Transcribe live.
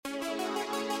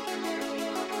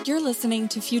You're listening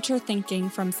to Future Thinking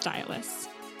from Stylus,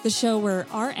 the show where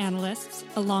our analysts,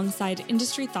 alongside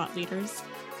industry thought leaders,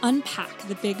 unpack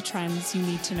the big trends you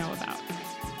need to know about.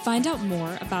 Find out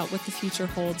more about what the future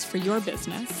holds for your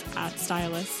business at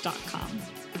stylus.com.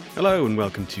 Hello and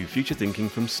welcome to Future Thinking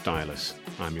from Stylus.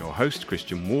 I'm your host,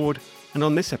 Christian Ward, and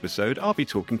on this episode I'll be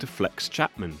talking to Flex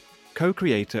Chapman,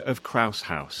 co-creator of Krause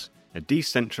House, a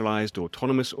decentralized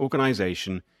autonomous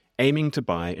organization aiming to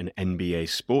buy an NBA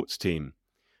sports team.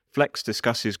 Flex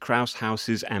discusses Krause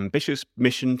House's ambitious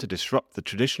mission to disrupt the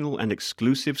traditional and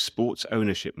exclusive sports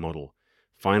ownership model,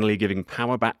 finally giving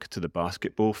power back to the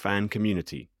basketball fan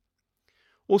community.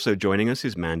 Also joining us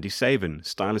is Mandy Saven,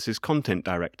 Stylus Content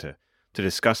Director, to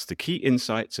discuss the key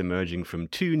insights emerging from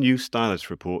two new Stylus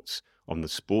reports on the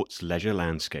sports leisure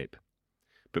landscape.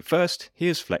 But first,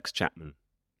 here's Flex Chapman.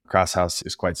 Krause House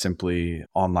is quite simply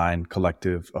online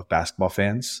collective of basketball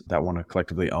fans that want to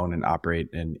collectively own and operate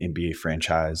an NBA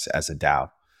franchise as a DAO.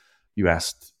 You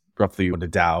asked roughly what a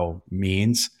DAO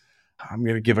means. I'm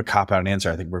going to give a cop-out answer.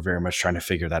 I think we're very much trying to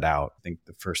figure that out. I think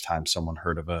the first time someone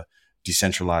heard of a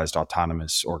decentralized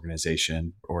autonomous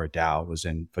organization or a DAO was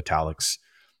in Vitalik's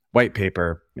white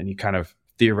paper, and he kind of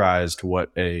theorized what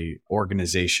a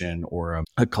organization or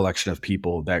a collection of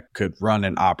people that could run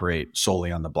and operate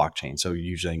solely on the blockchain. So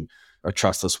using a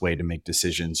trustless way to make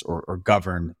decisions or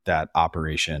govern that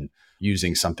operation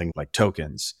using something like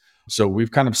tokens. So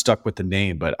we've kind of stuck with the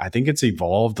name, but I think it's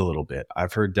evolved a little bit.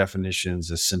 I've heard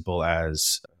definitions as simple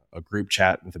as a group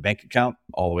chat with a bank account,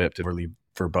 all the way up to really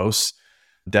verbose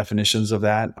definitions of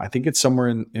that. I think it's somewhere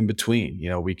in between. You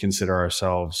know, we consider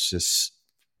ourselves just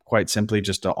quite simply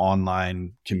just an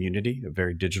online community, a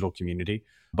very digital community,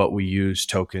 but we use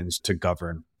tokens to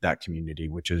govern that community,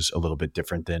 which is a little bit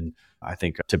different than, I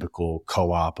think, a typical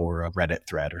co-op or a Reddit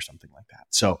thread or something like that.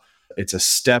 So it's a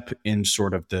step in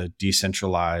sort of the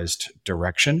decentralized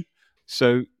direction.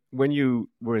 So when you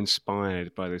were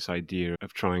inspired by this idea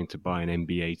of trying to buy an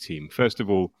NBA team, first of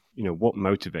all, what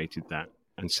motivated that?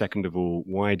 And second of all,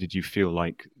 why did you feel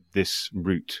like this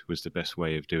route was the best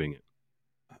way of doing it?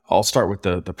 I'll start with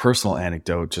the personal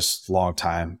anecdote. Just long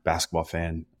time basketball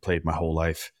fan, played my whole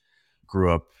life,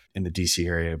 grew up in the DC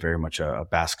area, very much a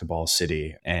basketball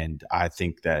city. And I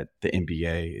think that the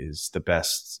NBA is the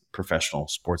best professional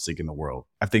sports league in the world.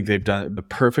 I think they've done the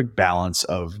perfect balance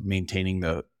of maintaining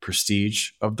the prestige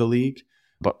of the league,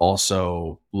 but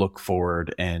also look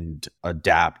forward and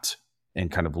adapt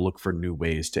and kind of look for new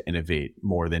ways to innovate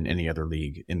more than any other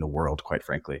league in the world, quite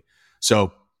frankly.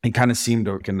 So it kind of seemed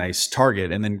like a nice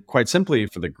target. And then quite simply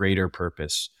for the greater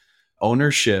purpose,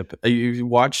 ownership. You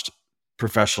watched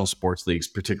professional sports leagues,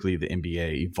 particularly the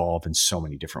NBA, evolve in so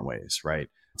many different ways, right?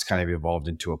 It's kind of evolved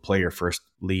into a player-first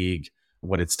league,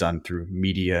 what it's done through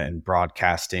media and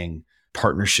broadcasting,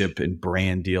 partnership and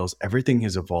brand deals. Everything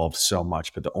has evolved so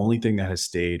much, but the only thing that has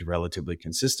stayed relatively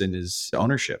consistent is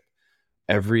ownership.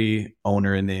 Every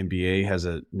owner in the NBA has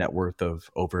a net worth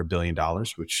of over $1 billion,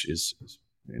 which is,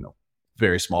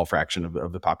 very small fraction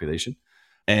of the population.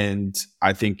 And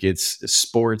I think it's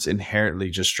sports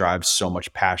inherently just drives so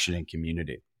much passion and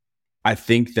community. I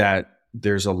think that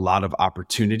there's a lot of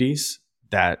opportunities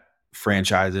that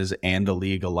franchises and the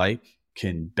league alike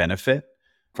can benefit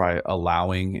by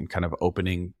allowing and kind of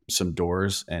opening some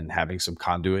doors and having some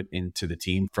conduit into the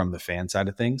team from the fan side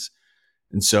of things.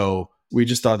 And so we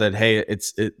just thought that, hey,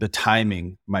 the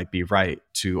timing might be right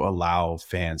to allow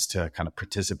fans to kind of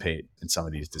participate in some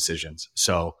of these decisions.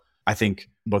 So I think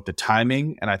both the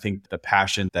timing and I think the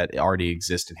passion that already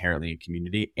exists inherently in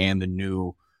community and the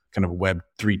new kind of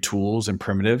Web3 tools and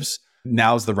primitives,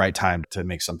 now's the right time to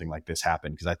make something like this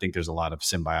happen, because I think there's a lot of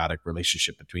symbiotic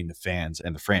relationship between the fans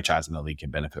and the franchise and the league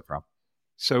can benefit from.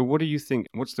 So what do you think,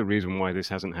 what's the reason why this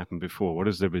hasn't happened before? What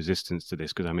is the resistance to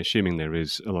this? Because I'm assuming there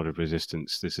is a lot of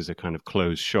resistance. This is a kind of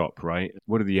closed shop, right?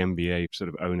 What do the NBA sort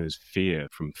of owners fear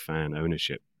from fan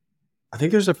ownership? I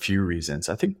think there's a few reasons.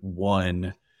 I think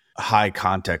one, high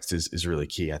context is really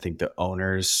key. I think the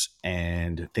owners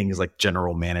and things like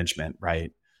general management,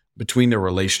 right? Between their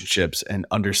relationships and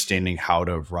understanding how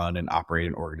to run and operate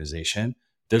an organization,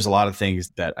 there's a lot of things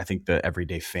that I think the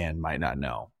everyday fan might not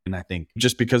know. And I think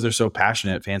just because they're so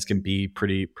passionate, fans can be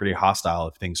pretty hostile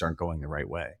if things aren't going the right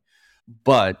way.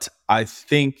 But I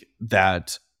think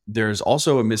that there's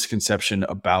also a misconception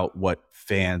about what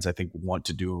fans, I think, want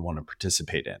to do and want to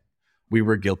participate in. We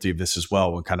were guilty of this as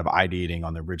well when kind of ideating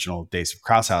on the original days of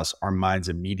Krause House. Our minds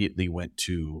immediately went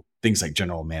to things like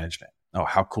general management. Oh,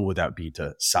 how cool would that be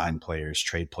to sign players,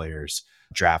 trade players,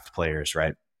 draft players,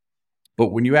 right? But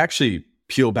when you actually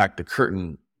peel back the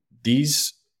curtain,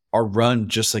 these are run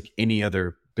just like any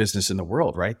other business in the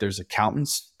world, right? There's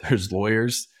accountants, there's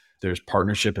lawyers, There's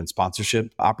partnership and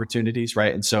sponsorship opportunities,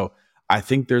 right? And so I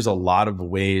think there's a lot of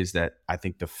ways that I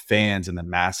think the fans and the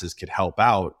masses could help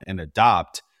out and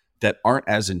adopt that aren't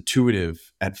as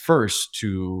intuitive at first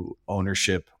to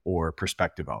ownership or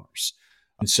prospective owners.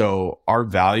 And so our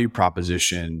value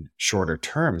proposition shorter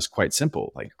term is quite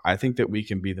simple. Like, I think that we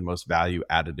can be the most value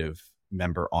additive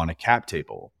member on a cap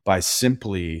table by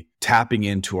simply tapping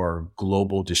into our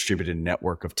global distributed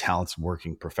network of talented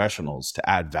working professionals to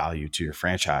add value to your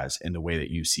franchise in the way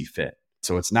that you see fit.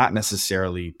 So it's not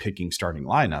necessarily picking starting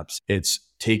lineups. It's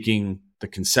taking the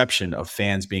conception of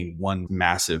fans being one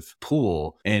massive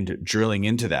pool and drilling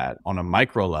into that on a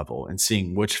micro level and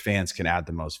seeing which fans can add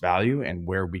the most value and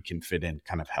where we can fit in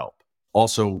kind of help.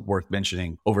 Also worth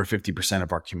mentioning, over 50%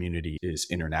 of our community is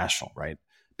international, right?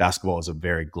 Basketball is a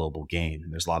very global game,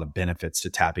 and there's a lot of benefits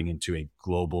to tapping into a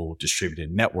global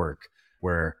distributed network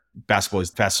where basketball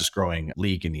is the fastest growing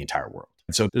league in the entire world.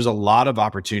 And so there's a lot of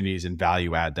opportunities and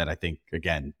value add that I think,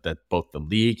 again, that both the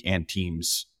league and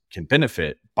teams can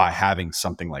benefit by having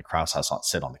something like Krause House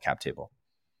sit on the cap table.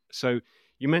 So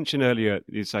you mentioned earlier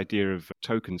this idea of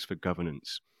tokens for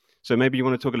governance. So maybe you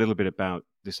want to talk a little bit about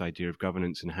this idea of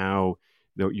governance and how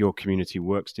your community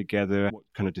works together, what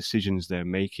kind of decisions they're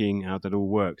making, how that all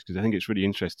works. Because I think it's really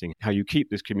interesting how you keep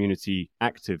this community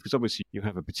active, because obviously you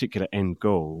have a particular end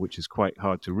goal, which is quite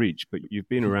hard to reach, but you've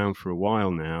been around for a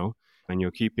while now and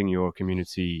you're keeping your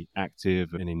community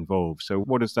active and involved. So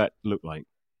what does that look like?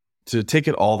 To take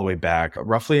it all the way back,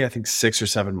 roughly, I think 6 or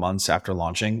 7 months after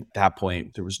launching, at that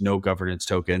point, there was no governance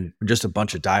token, just a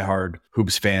bunch of diehard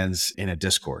Hoops fans in a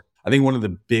Discord. I think one of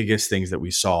the biggest things that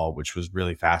we saw, which was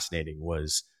really fascinating,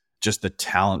 was just the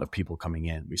talent of people coming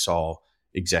in. We saw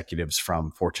executives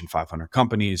from Fortune 500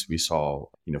 companies. We saw,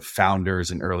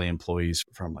 founders and early employees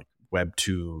from like Web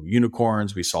 2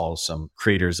 unicorns. We saw some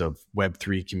creators of Web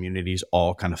 3 communities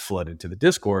all kind of flood into the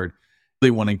Discord,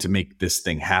 really wanting to make this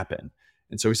thing happen.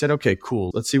 And so we said, okay,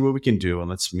 cool. Let's see what we can do. And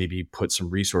let's maybe put some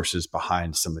resources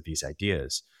behind some of these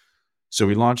ideas. So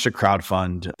we launched a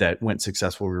crowdfund that went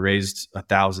successful. We raised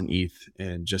 1,000 ETH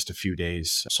in just a few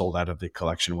days, sold out of the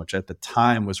collection, which at the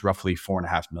time was roughly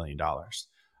 $4.5 million.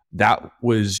 That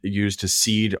was used to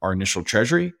seed our initial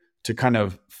treasury to kind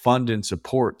of fund and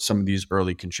support some of these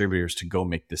early contributors to go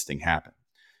make this thing happen.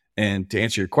 And to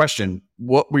answer your question,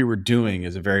 what we were doing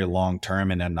is a very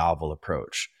long-term and a novel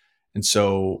approach. And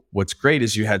so what's great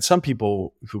is you had some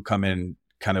people who come in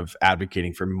kind of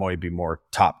advocating for maybe more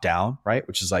top down, right?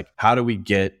 Which is like, how do we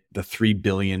get the 3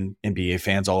 billion NBA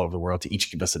fans all over the world to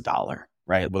each give us $1,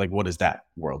 right? Like, what does that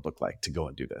world look like to go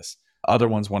and do this? Other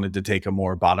ones wanted to take a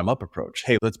more bottom up approach.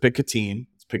 Hey, let's pick a team,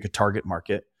 let's pick a target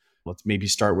market. Let's maybe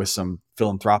start with some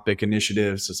philanthropic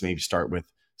initiatives. Let's maybe start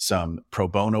with some pro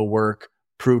bono work,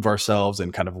 prove ourselves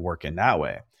and kind of work in that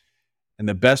way. And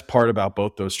the best part about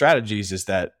both those strategies is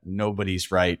that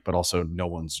nobody's right, but also no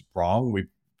one's wrong.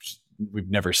 We've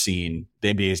never seen,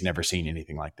 the NBA has never seen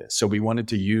anything like this. So we wanted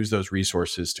to use those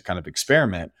resources to kind of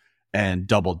experiment and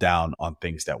double down on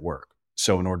things that work.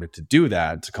 So in order to do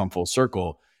that, to come full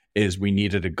circle, is we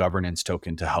needed a governance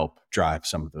token to help drive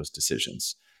some of those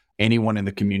decisions. Anyone in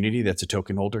the community that's a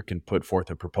token holder can put forth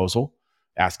a proposal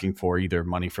asking for either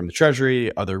money from the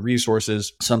treasury, other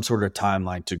resources, some sort of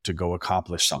timeline to go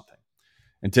accomplish something.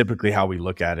 And typically how we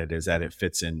look at it is that it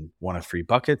fits in one of 3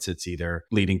 buckets. It's either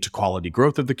leading to quality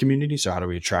growth of the community. So how do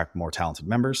we attract more talented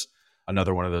members?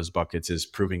 Another one of those buckets is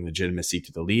proving legitimacy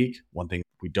to the league. One thing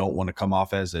we don't want to come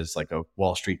off as is like a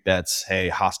Wall Street bets, hey,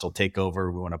 hostile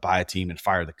takeover. We want to buy a team and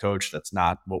fire the coach. That's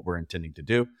not what we're intending to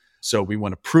do. So we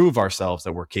want to prove ourselves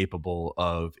that we're capable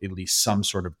of at least some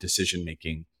sort of decision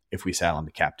making if we sat on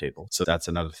the cap table. So that's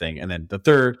another thing. And then the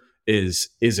third is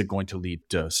it going to lead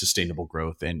to sustainable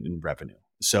growth and revenue?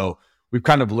 So we've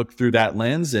kind of looked through that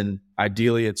lens, and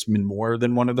ideally it's been more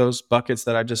than one of those buckets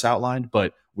that I just outlined,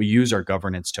 but we use our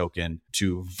governance token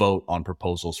to vote on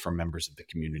proposals from members of the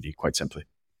community, quite simply.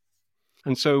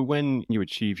 And so when you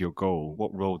achieve your goal,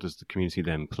 what role does the community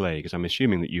then play? Because I'm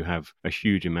assuming that you have a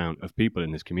huge amount of people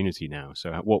in this community now.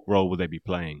 So what role will they be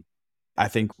playing? I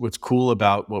think what's cool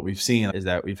about what we've seen is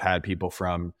that we've had people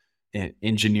from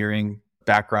engineering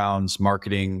backgrounds,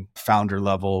 marketing, founder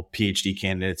level, PhD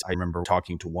candidates. I remember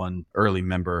talking to one early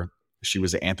member. She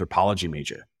was an anthropology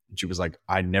major. And she was like,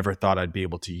 I never thought I'd be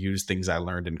able to use things I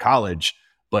learned in college,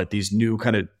 but these new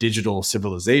kind of digital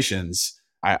civilizations,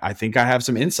 I think I have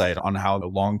some insight on how the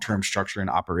long-term structure and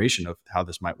operation of how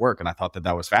this might work. And I thought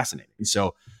that was fascinating. And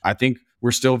so I think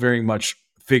we're still very much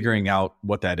figuring out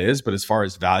what that is. But as far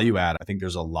as value add, I think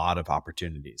there's a lot of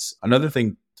opportunities. Another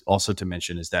thing also to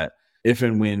mention is that if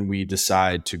and when we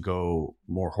decide to go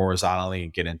more horizontally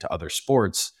and get into other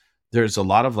sports, there's a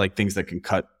lot of like things that can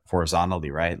cut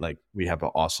horizontally, right? Like we have an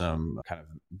awesome kind of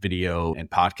video and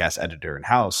podcast editor in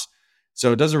house.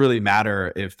 So it doesn't really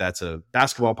matter if that's a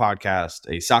basketball podcast,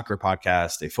 a soccer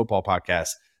podcast, a football podcast.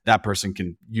 That person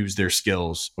can use their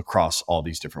skills across all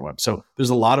these different webs. So there's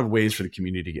a lot of ways for the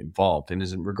community to get involved. And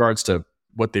as in regards to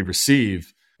what they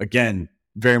receive, again,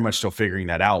 very much still figuring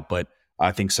that out. But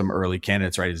I think some early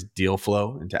candidates, right, is deal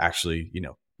flow into actually,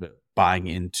 buying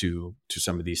into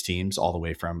some of these teams, all the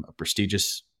way from a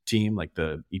prestigious team like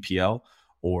the EPL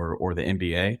or the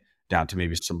NBA down to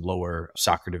maybe some lower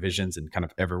soccer divisions and kind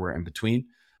of everywhere in between.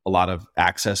 A lot of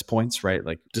access points, right?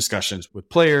 Like discussions with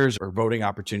players or voting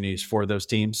opportunities for those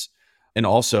teams. And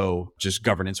also just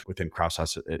governance within Krause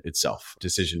House itself,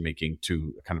 decision making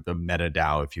to kind of the meta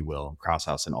DAO, if you will, Krause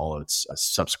House and all of its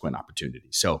subsequent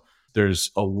opportunities. So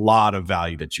there's a lot of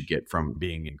value that you get from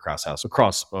being in Krause House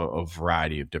across a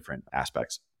variety of different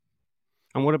aspects.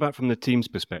 And what about from the team's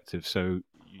perspective? So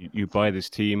you buy this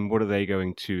team, what are they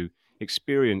going to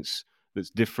experience that's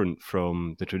different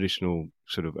from the traditional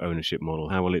sort of ownership model?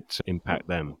 How will it impact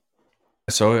them?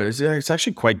 So it's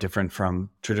actually quite different from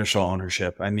traditional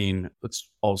ownership. I mean,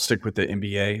 I'll stick with the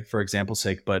NBA for example's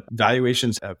sake, but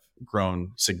valuations have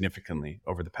grown significantly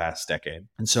over the past decade.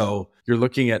 And so you're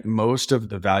looking at most of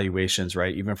the valuations,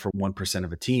 right? Even for 1%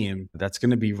 of a team, that's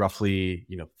going to be roughly,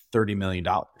 $30 million,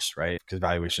 right? Because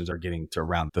valuations are getting to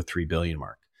around the 3 billion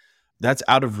mark. That's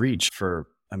out of reach for,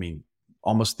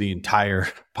 almost the entire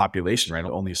population, right?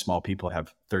 Only small people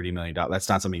have $30 million. That's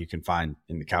not something you can find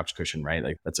in the couch cushion, right?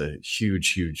 Like that's a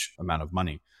huge, huge amount of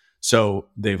money. So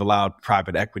they've allowed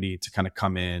private equity to kind of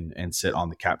come in and sit on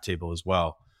the cap table as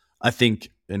well. I think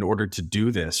in order to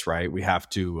do this, right, we have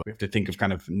to think of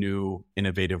kind of new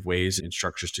innovative ways and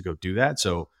structures to go do that.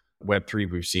 So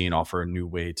Web3 we've seen offer a new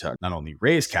way to not only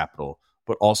raise capital,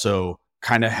 but also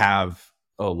kind of have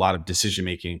a lot of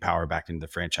decision-making power back into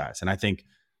the franchise. And I think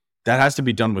that has to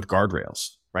be done with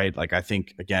guardrails, right? Like I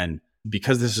think, again,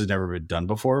 because this has never been done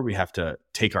before, we have to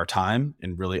take our time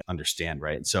and really understand,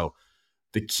 right? And so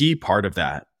the key part of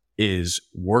that is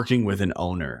working with an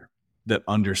owner that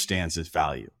understands its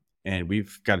value. And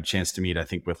we've got a chance to meet, I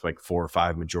think, with like 4 or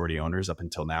 5 majority owners up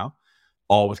until now,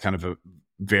 all with kind of a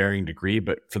varying degree.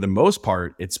 But for the most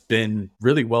part, it's been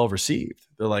really well received.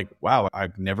 They're like, wow,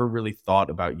 I've never really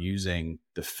thought about using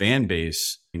the fan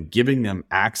base and giving them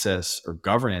access or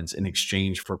governance in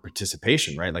exchange for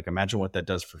participation, right? Like imagine what that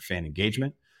does for fan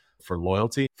engagement, for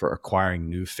loyalty, for acquiring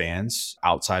new fans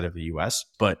outside of the US.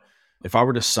 But if I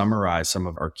were to summarize some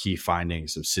of our key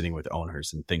findings of sitting with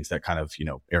owners and things that kind of,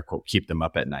 air quote, keep them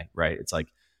up at night, right? It's like,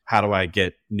 how do I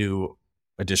get new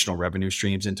additional revenue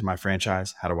streams into my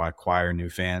franchise? How do I acquire new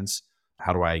fans?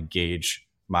 How do I engage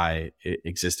my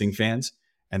existing fans?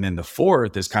 And then the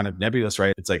fourth is kind of nebulous,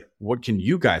 right? It's like, what can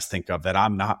you guys think of that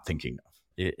I'm not thinking of?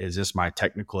 Is this my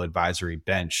technical advisory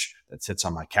bench that sits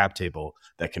on my cap table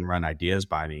that can run ideas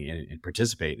by me and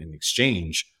participate in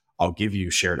exchange? I'll give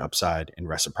you shared upside and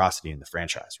reciprocity in the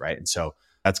franchise, right? And so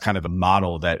that's kind of a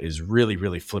model that is really,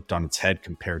 really flipped on its head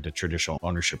compared to traditional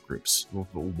ownership groups.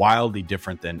 Wildly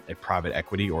different than a private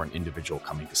equity or an individual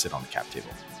coming to sit on the cap table.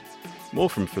 More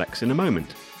from Flex in a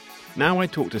moment. Now I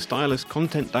talk to Stylus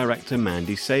Content Director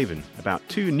Mandy Saven about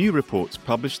 2 new reports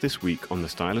published this week on the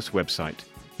Stylus website,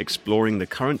 exploring the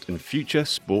current and future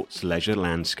sports leisure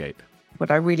landscape.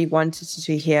 What I really wanted to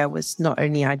do here was not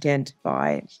only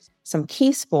identify some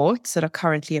key sports that are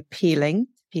currently appealing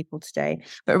to people today,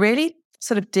 but really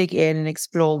sort of dig in and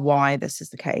explore why this is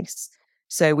the case.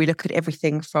 So we look at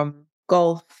everything from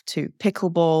golf to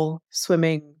pickleball,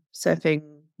 swimming, surfing,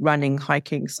 running,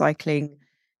 hiking, cycling,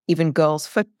 even girls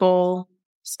football,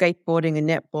 skateboarding and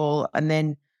netball. And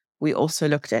then we also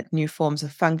looked at new forms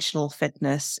of functional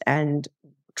fitness and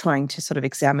trying to sort of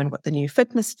examine what the new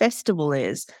fitness festival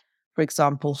is. For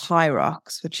example, High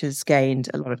Rocks, which has gained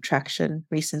a lot of traction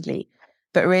recently.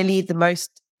 But really the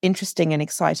most interesting and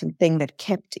exciting thing that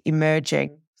kept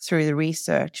emerging through the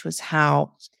research was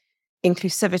how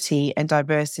inclusivity and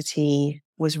diversity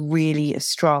was really a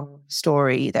strong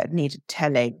story that needed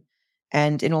telling.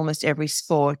 And in almost every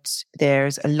sport,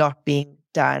 there's a lot being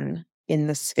done in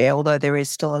this sphere, although there is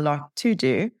still a lot to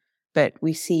do. But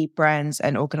we see brands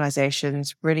and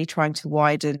organizations really trying to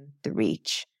widen the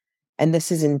reach. And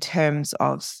this is in terms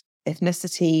of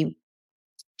ethnicity,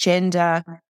 gender,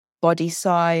 body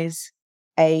size,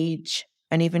 age,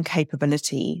 and even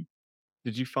capability.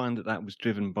 Did you find that was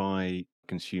driven by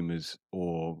consumers,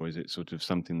 or is it sort of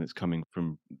something that's coming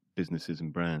from businesses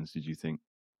and brands, did you think?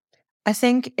 I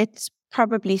think it's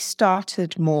probably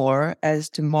started more as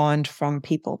demand from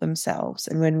people themselves.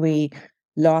 And when we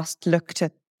last looked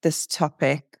at this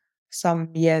topic some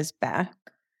years back,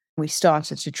 We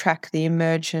started to track the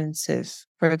emergence of,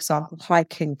 for example,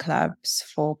 hiking clubs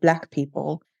for Black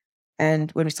people.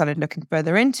 And when we started looking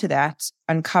further into that,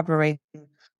 uncovering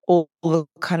all the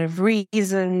kind of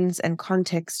reasons and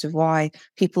context of why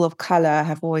people of color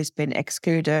have always been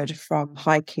excluded from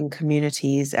hiking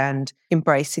communities and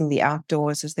embracing the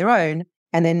outdoors as their own.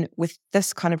 And then with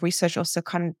this kind of research also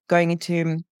kind of going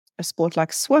into a sport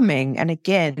like swimming. And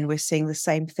again, we're seeing the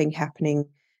same thing happening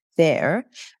there.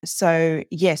 So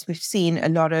yes, we've seen a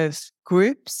lot of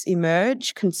groups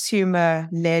emerge,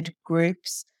 consumer-led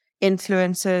groups,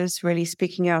 influencers really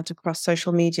speaking out across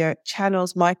social media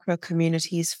channels, micro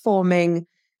communities forming,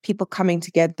 people coming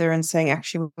together and saying,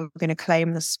 actually, we're going to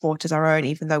claim the sport as our own,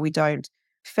 even though we don't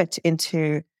fit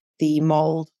into the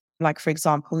mold. Like, for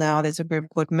example, now there's a group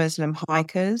called Muslim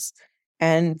Hikers,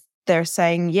 and they're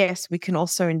saying, yes, we can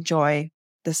also enjoy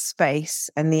the space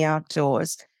and the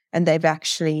outdoors. And they've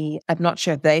actually, I'm not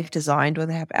sure if they've designed or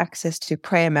they have access to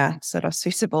prayer mats that are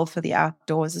suitable for the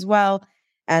outdoors as well.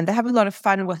 And they have a lot of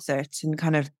fun with it and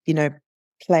kind of,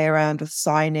 play around with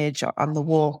signage on the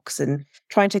walks and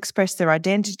trying to express their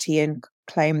identity and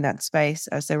claim that space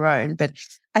as their own. But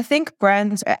I think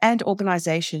brands and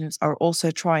organizations are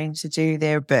also trying to do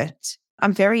their bit.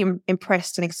 I'm very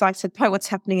impressed and excited by what's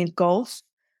happening in golf,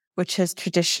 which has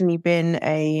traditionally been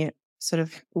a sort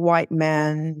of white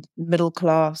man, middle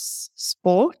class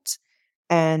sport.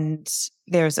 And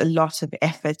there's a lot of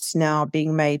efforts now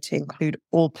being made to include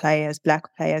all players,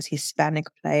 Black players, Hispanic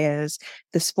players.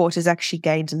 The sport has actually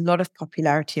gained a lot of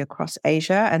popularity across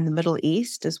Asia and the Middle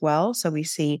East as well. So we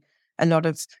see a lot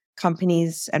of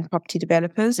companies and property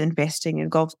developers investing in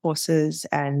golf courses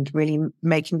and really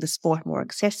making the sport more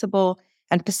accessible.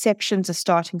 And perceptions are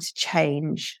starting to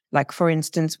change. Like, for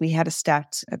instance, we had a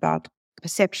stat about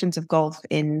perceptions of golf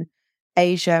in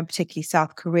Asia, particularly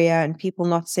South Korea, and people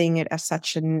not seeing it as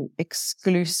such an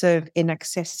exclusive,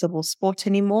 inaccessible sport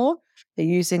anymore. They're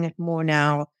using it more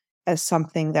now as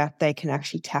something that they can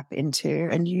actually tap into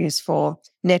and use for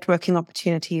networking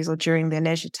opportunities or during their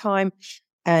leisure time.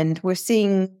 And we're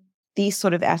seeing these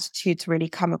sort of attitudes really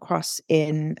come across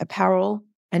in apparel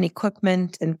and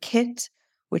equipment and kit,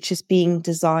 which is being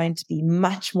designed to be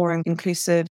much more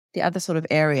inclusive. The other sort of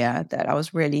area that I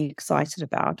was really excited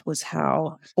about was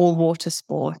how all water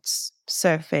sports,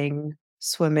 surfing,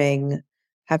 swimming,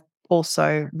 have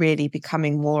also really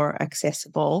becoming more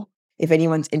accessible. If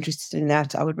anyone's interested in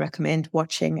that, I would recommend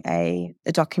watching a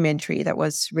documentary that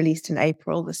was released in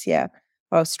April this year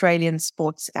by Australian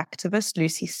sports activist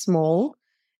Lucy Small.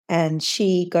 And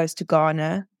she goes to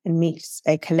Ghana and meets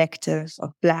a collective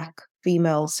of Black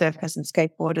female surfers and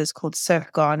skateboarders called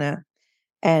Surf Ghana.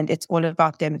 And it's all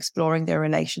about them exploring their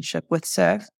relationship with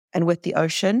surf and with the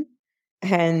ocean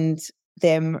and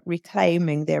them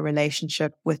reclaiming their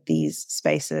relationship with these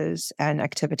spaces and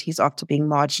activities after being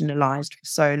marginalized for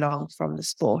so long from the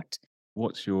sport.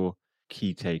 What's your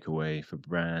key takeaway for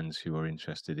brands who are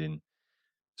interested in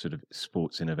sort of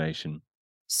sports innovation?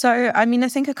 So, I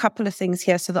think a couple of things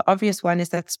here. So the obvious one is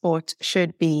that sport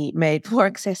should be made more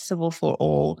accessible for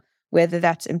all, whether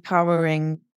that's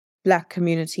empowering Black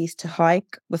communities to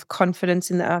hike with confidence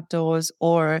in the outdoors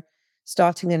or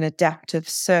starting an adaptive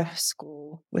surf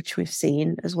school, which we've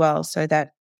seen as well, so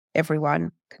that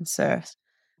everyone can surf,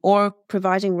 or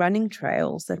providing running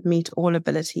trails that meet all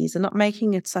abilities and not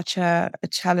making it such a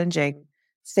challenging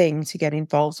thing to get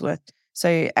involved with.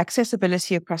 So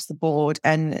accessibility across the board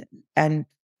and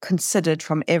considered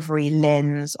from every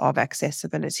lens of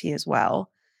accessibility as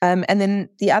well. And then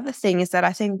the other thing is that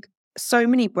I think so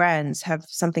many brands have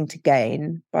something to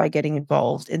gain by getting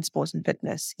involved in sports and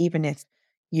fitness, even if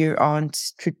you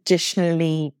aren't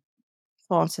traditionally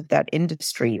part of that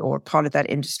industry or part of that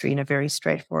industry in a very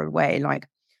straightforward way. Like,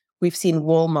 we've seen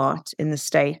Walmart in the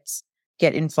States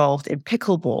get involved in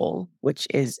pickleball, which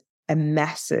is a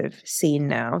massive scene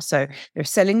now. So they're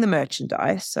selling the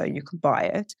merchandise, so you can buy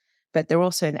it, but they're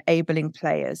also enabling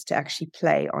players to actually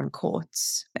play on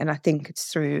courts. And I think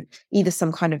it's through either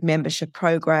some kind of membership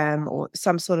program or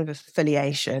some sort of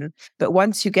affiliation. But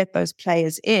once you get those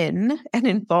players in and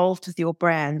involved with your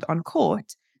brand on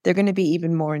court, they're going to be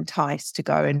even more enticed to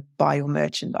go and buy your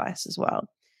merchandise as well.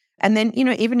 And then,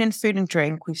 even in food and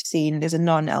drink, we've seen there's a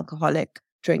non-alcoholic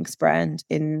drinks brand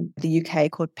in the UK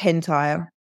called Pentire,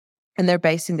 and they're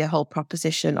basing their whole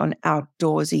proposition on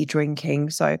outdoorsy drinking.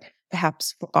 So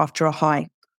perhaps after a hike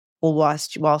or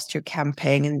whilst you're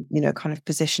camping and, kind of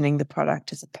positioning the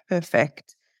product as a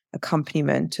perfect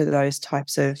accompaniment to those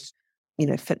types of,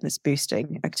 fitness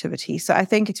boosting activities. So I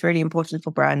think it's really important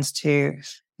for brands to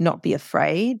not be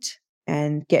afraid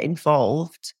and get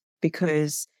involved,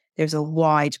 because there's a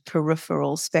wide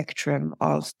peripheral spectrum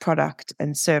of product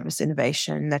and service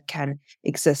innovation that can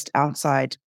exist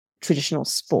outside traditional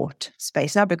sport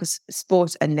space now, because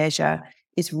sport and leisure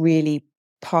is really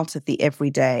part of the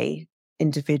everyday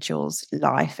individual's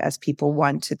life as people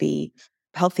want to be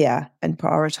healthier and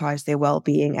prioritize their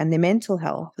well-being and their mental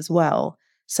health as well.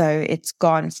 So it's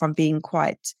gone from being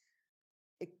quite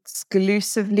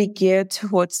exclusively geared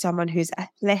towards someone who's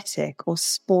athletic or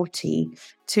sporty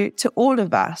to all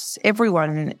of us.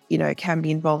 Everyone, can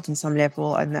be involved in some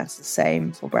level, and that's the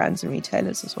same for brands and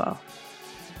retailers as well.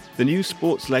 The new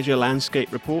Sports Leisure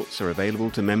Landscape reports are available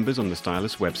to members on the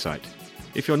Stylus website.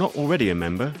 If you're not already a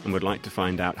member and would like to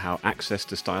find out how access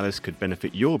to Stylus could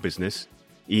benefit your business,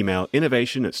 email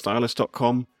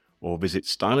innovation@stylus.com or visit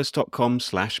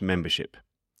stylus.com/membership.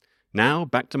 Now,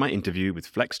 back to my interview with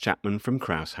Flex Chapman from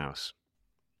Krause House.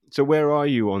 So where are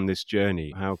you on this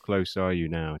journey? How close are you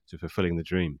now to fulfilling the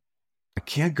dream? I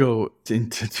can't go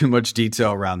into too much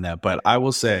detail around that, but I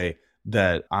will say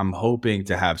that I'm hoping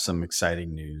to have some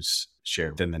exciting news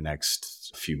shared within the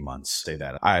next few months. Say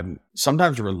that. I'm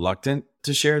sometimes reluctant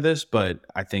to share this, but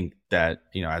I think that,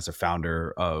 as a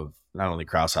founder of not only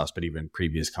Krause House, but even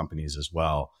previous companies as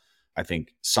well, I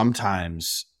think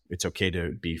sometimes it's okay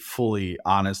to be fully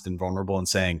honest and vulnerable and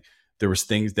saying there was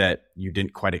things that you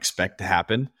didn't quite expect to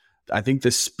happen. I think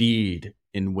the speed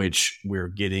in which we're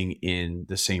getting in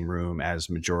the same room as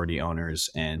majority owners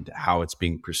and how it's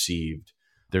being perceived,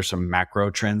 there's some macro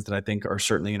trends that I think are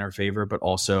certainly in our favor, but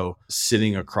also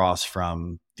sitting across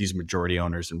from these majority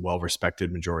owners and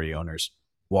well-respected majority owners,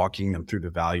 walking them through the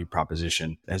value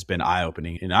proposition has been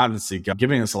eye-opening and honestly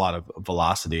giving us a lot of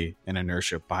velocity and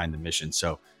inertia behind the mission.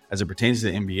 So as it pertains to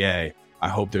the MBA, I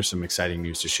hope there's some exciting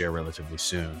news to share relatively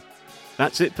soon.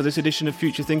 That's it for this edition of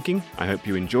Future Thinking. I hope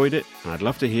you enjoyed it, and I'd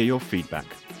love to hear your feedback.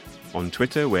 On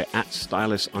Twitter, we're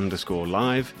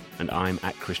 @Stylus_live, and I'm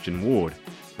 @ChristianWard.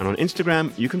 And on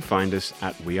Instagram, you can find us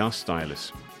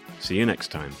 @WeAreStylus. See you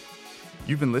next time.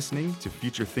 You've been listening to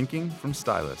Future Thinking from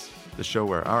Stylus, the show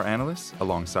where our analysts,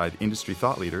 alongside industry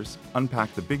thought leaders,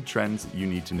 unpack the big trends that you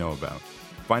need to know about.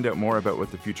 Find out more about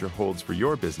what the future holds for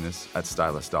your business at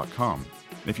stylus.com.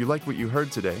 And if you like what you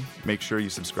heard today, make sure you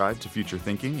subscribe to Future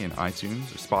Thinking in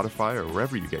iTunes or Spotify or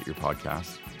wherever you get your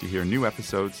podcasts to hear new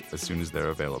episodes as soon as they're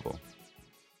available.